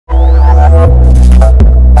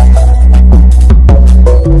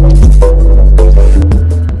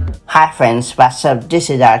friends, what's up?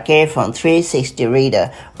 This is RK from 360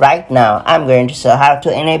 Reader. Right now I'm going to show how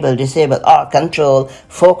to enable, disable or control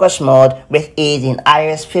focus mode with ease in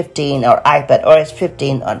iOS 15 or iPadOS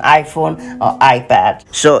 15 on iPhone or iPad.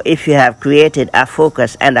 So if you have created a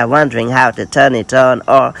focus and are wondering how to turn it on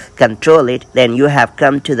or control it, then you have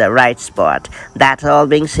come to the right spot. That all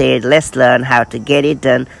being said, let's learn how to get it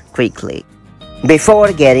done quickly.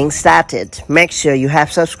 Before getting started, make sure you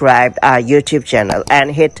have subscribed our YouTube channel and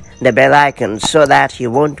hit the bell icon so that you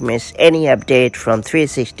won't miss any update from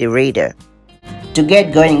 360 Reader. To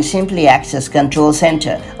get going, simply access Control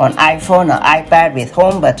Center on iPhone or iPad with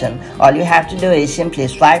Home button. All you have to do is simply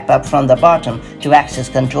swipe up from the bottom to access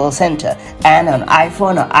Control Center, and on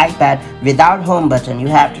iPhone or iPad without Home button, you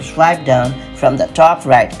have to swipe down from the top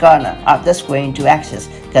right corner of the screen to access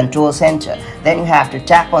Control Center. Then you have to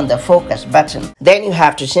tap on the focus button. Then you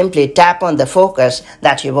have to simply tap on the focus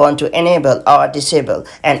that you want to enable or disable.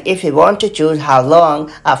 And if you want to choose how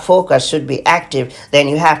long a focus should be active, then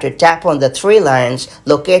you have to tap on the three lines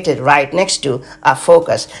located right next to a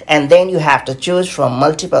focus. And then you have to choose from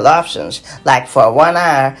multiple options, like for 1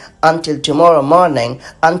 hour, until tomorrow morning,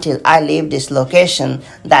 until I leave this location.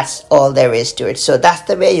 That's all there is to it. So that's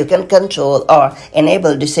the way you can control or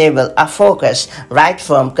enable, disable a focus right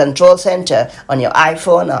from Control Center on your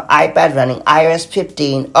iPhone or iPad running iOS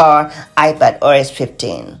 15 or iPadOS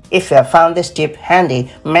 15. If you have found this tip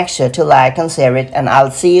handy, make sure to like and share it, and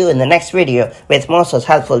I'll see you in the next video with more such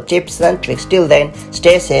helpful tips and tricks. Till then,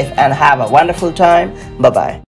 stay safe and have a wonderful time. Bye-bye.